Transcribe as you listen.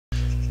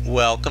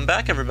Welcome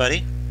back, everybody.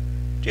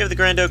 Do you have the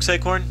Grand Oak's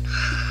acorn?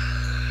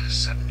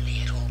 Suddenly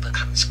it all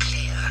becomes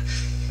clear.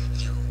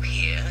 You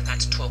hear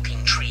that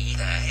talking tree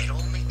there? It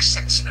all makes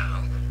sense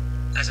now.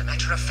 As a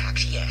matter of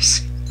fact,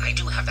 yes. I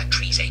do have that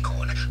tree's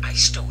acorn. I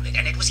stole it,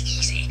 and it was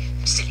easy.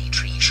 Silly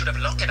tree should have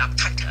locked it up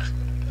tighter.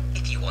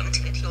 If you want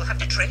it, you'll have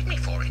to trade me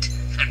for it.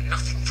 And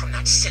nothing from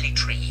that silly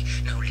tree.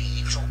 No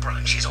leaves or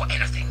branches or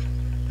anything.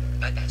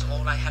 But that's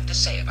all I have to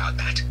say about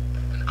that.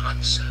 An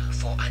answer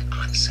for an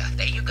answer.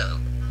 There you go.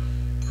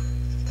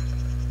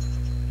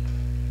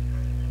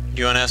 Do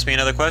you want to ask me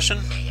another question?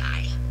 May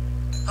I?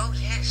 Oh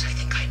yes, I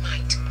think I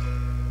might.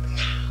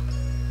 Now,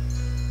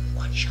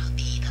 what shall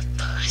be the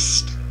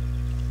first?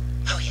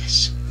 Oh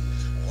yes,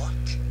 what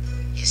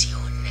is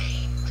your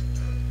name?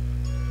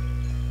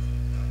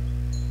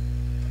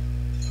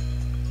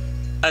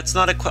 That's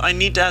not a I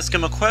need to ask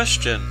him a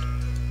question.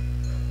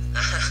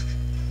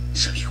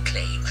 So you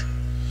claim.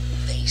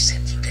 They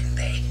sent you, didn't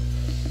they?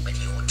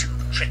 But you're too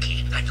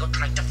tricky, and you're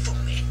trying to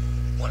fool me.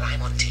 Well,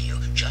 I'm onto you,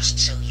 just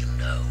so you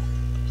know.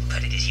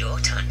 But it is your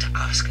turn to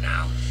ask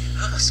now.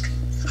 Ask.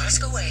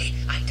 Ask away,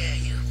 I dare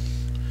you.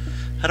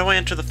 How do I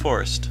enter the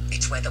forest?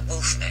 It's where the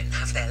wolfmen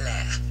have their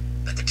lair,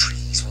 but the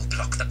trees will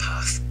block the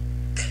path.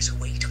 There's a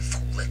way to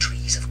fool the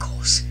trees, of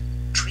course.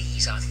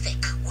 Trees are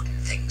thick, wooden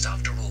things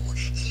after all,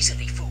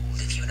 easily fooled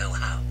if you know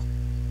how.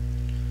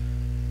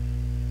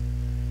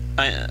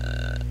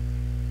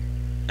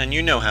 And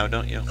you know how,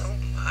 don't you? Oh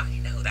my,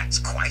 no, that's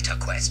quite a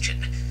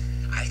question.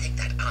 I think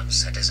that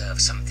answer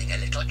deserves something a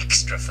little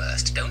extra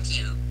first, don't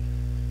you?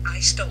 I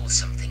stole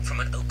something from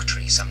an oak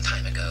tree some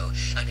time ago,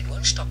 and it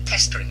won't stop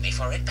pestering me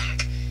for it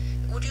back.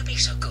 Would you be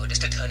so good as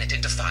to turn it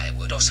into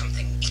firewood or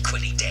something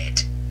equally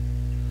dead?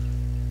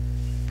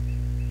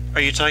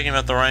 Are you talking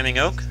about the rhyming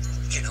oak?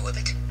 You know of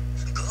it?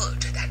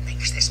 Good, that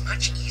makes this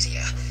much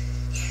easier.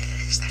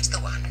 Yes, that's the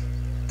one.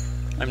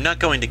 I'm not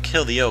going to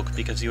kill the oak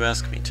because you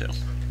asked me to.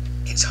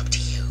 It's up to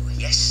you.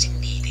 Yes,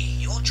 indeedy.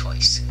 Your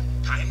choice.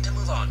 Time to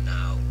move on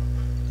now.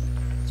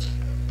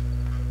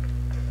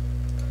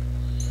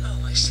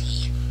 Oh, I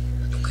see.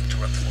 You're going to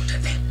report to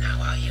them now,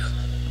 are you?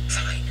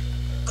 Fine.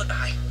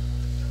 Goodbye.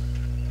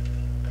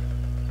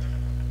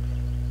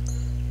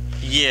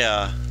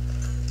 Yeah.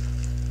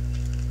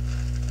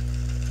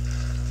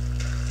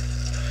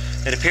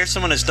 It appears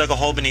someone has dug a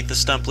hole beneath the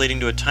stump leading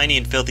to a tiny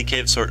and filthy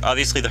cave sort.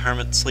 Obviously the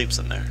hermit sleeps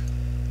in there.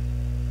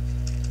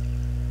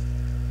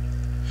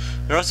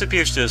 There also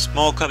appears to be a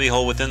small cubby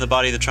hole within the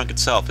body of the trunk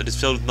itself. It is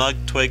filled with mud,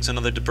 twigs, and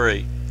other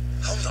debris.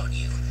 Hold on,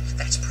 you.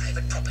 That's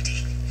private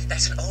property.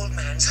 That's an old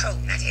man's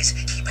home, that is.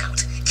 Keep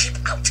out.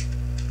 Keep out.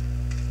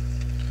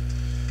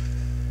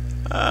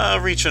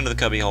 Reach under the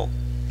cubby hole.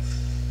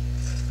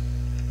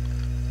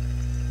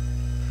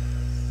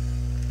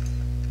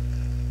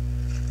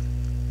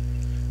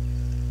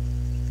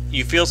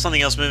 You feel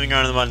something else moving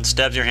around in the mud and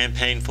stabs your hand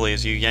painfully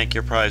as you yank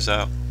your prize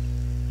out.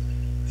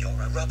 You're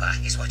a robber,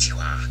 is what you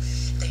are.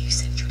 They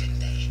sent you, didn't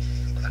they?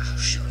 Well, I'll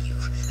show you.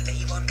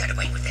 They won't get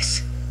away with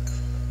this.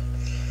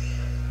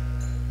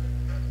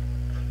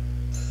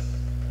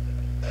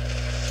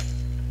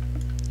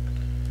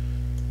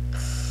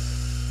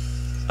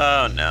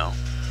 Oh no.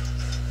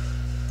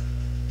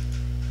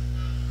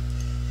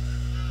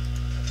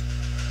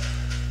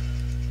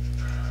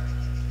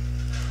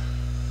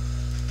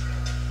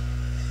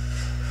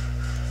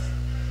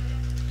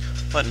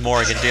 Let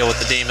Morrigan deal with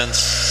the demons.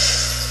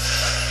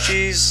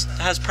 She's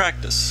has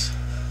practice.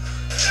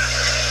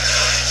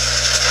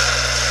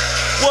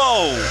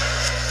 Whoa!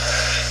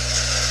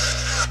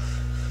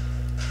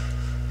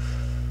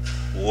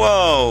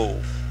 Whoa!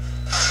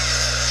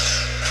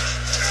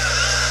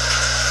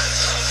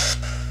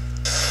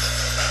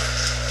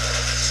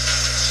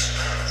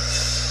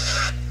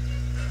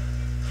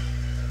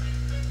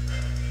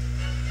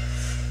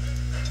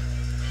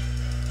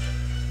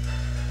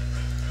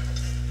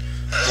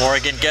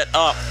 Morrigan, get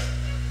up!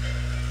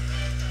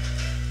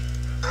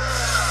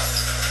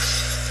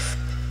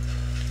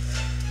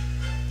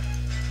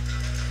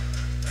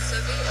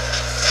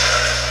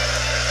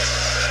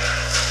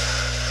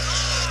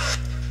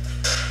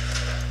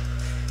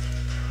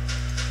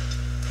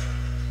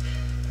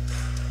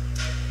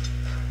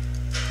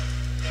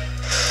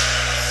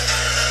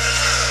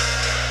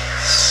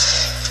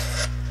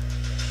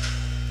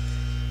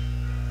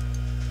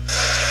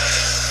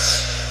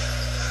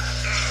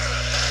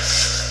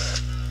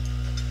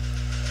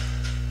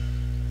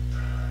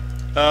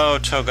 Oh,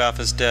 Togoth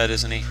is dead,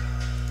 isn't he?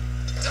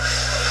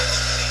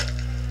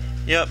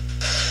 Yep.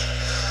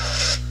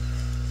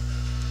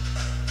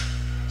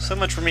 So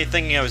much for me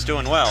thinking I was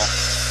doing well.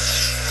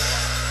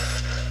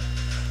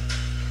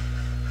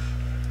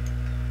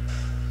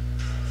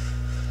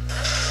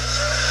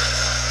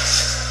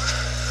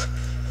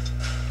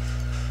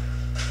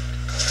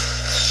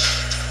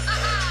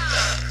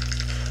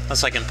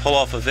 Unless I can pull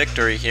off a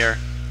victory here.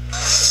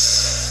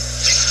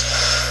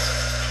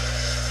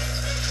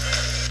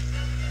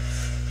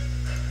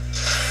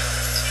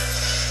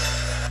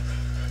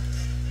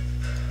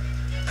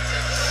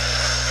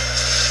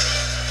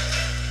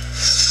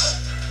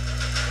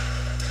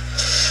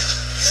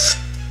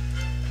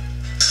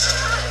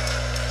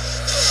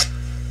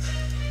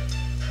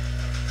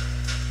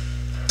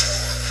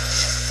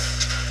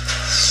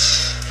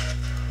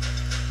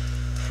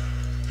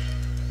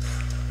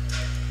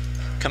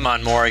 Come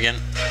on, Morrigan.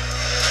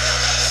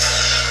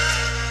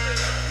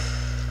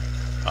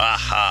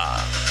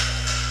 Aha.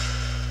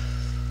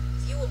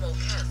 If you were more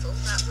careful,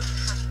 that wouldn't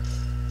happen.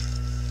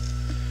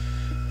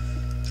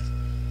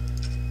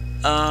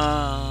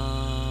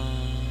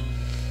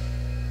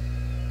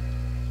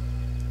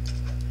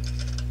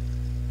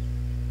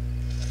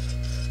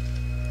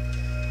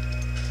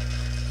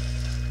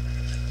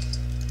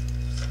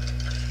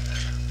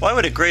 Why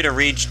would a greater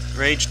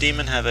rage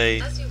demon have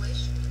a... As you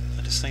wish.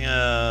 I just think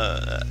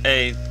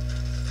a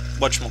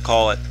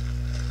whatchamacallit.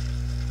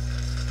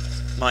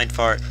 Mind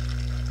fart.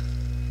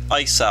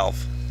 Ice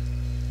salve.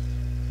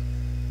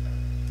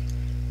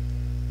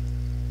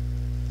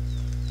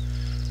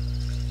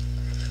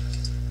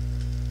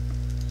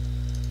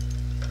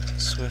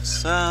 Swift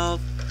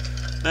salve.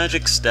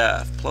 Magic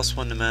staff.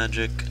 +1 to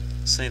magic.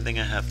 Same thing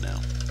I have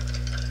now.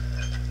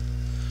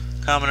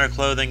 Commoner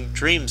clothing.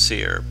 Dream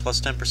seer.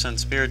 +10%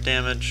 spirit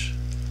damage.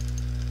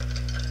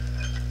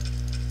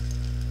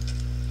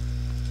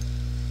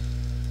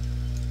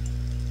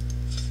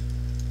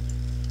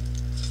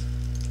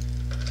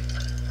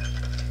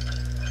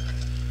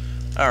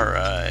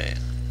 Alright.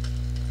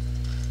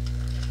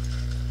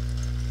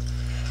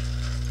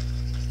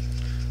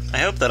 I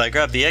hope that I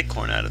grabbed the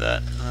acorn out of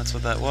that. That's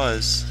what that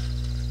was.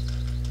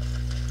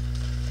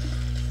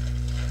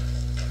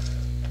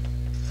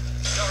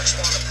 Dark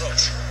spawn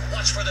approach.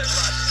 Watch for their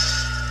blood.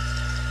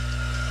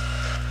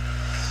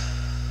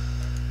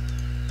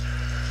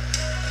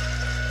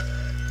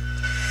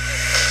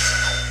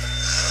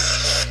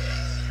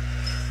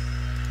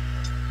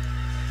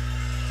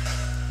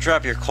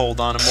 Drop your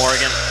cold on him,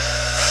 Morrigan.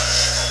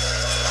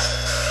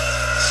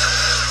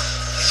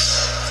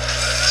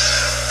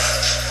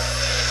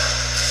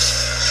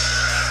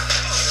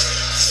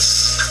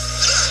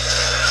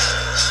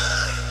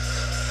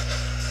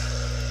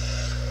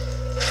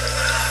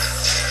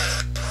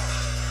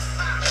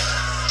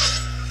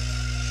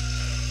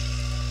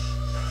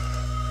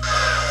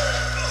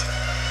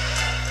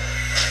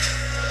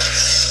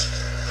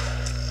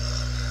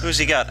 Who's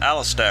he got?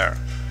 Alistair.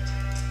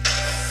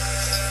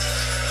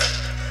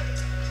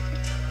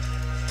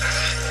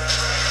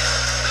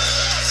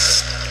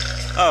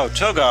 Oh,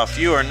 Togoff,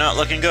 you are not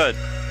looking good.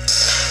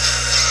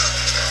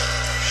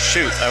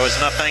 Shoot, I was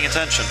not paying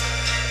attention.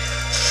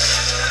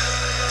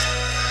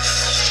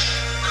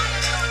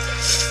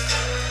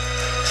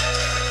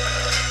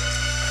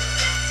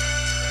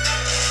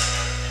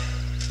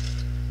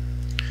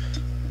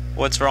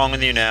 What's wrong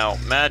with you now?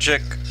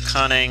 Magic,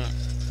 cunning,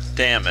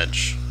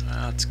 damage.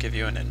 Let's give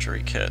you an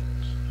injury kit.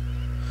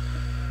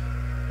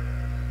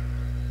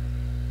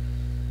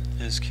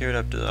 Is cured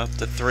up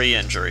to 3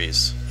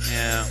 injuries.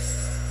 Yeah.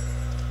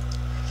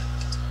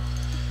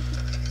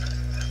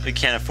 We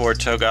can't afford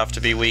Togoff to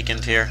be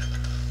weakened here.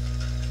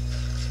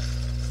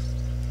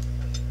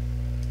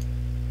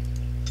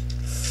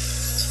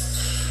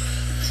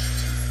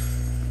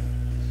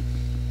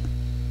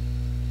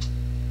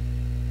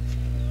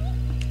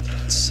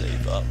 Let's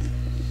save up.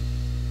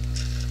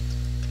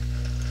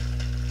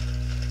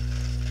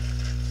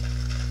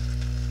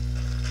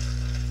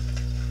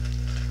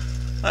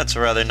 That's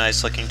a rather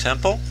nice looking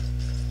temple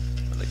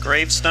with a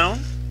gravestone.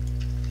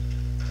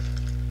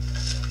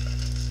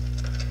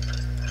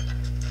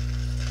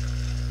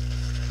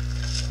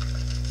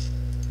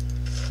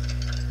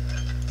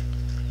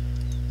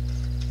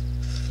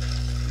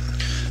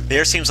 The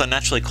air seems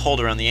unnaturally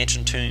cold around the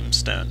ancient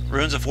tombstone.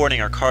 Runes of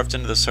warning are carved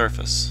into the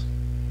surface.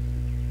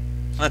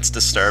 Let's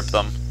disturb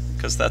them,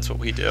 because that's what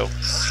we do.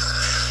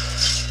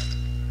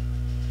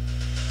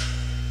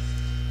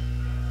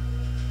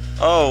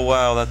 Oh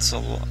wow, that's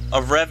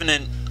a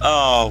revenant.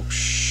 Oh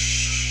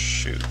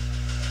shoot.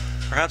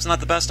 Perhaps not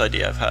the best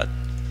idea I've had.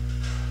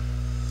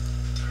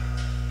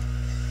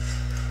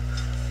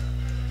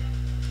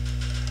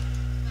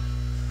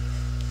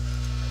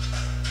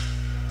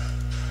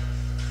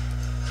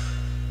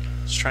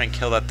 Let's try and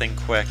kill that thing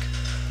quick.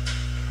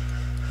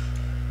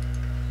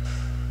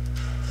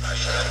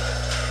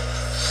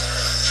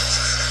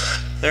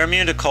 They're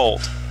immune to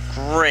cold.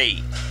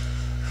 Great.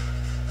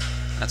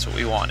 That's what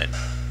we wanted.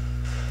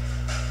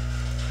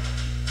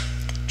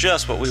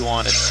 Just what we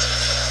wanted.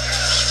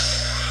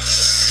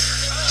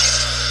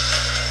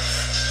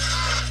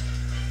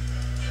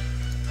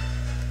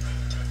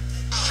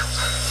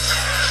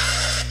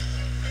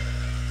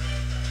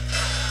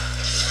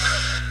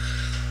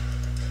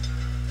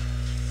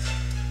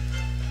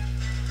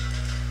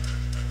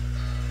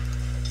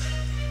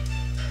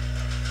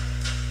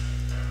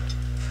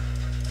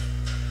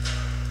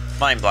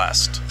 Mind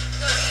Blast.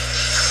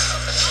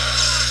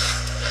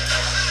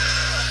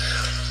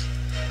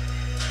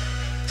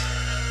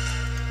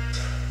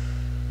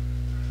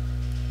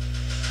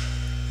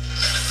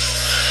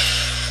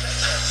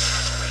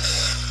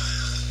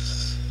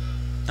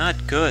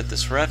 Not good.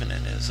 This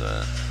Revenant is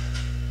a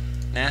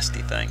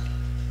nasty thing.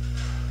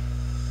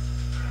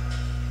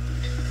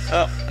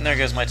 Oh, and there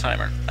goes my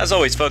timer. As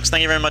always, folks,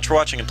 thank you very much for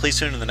watching, and please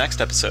tune in to the next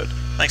episode.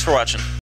 Thanks for watching.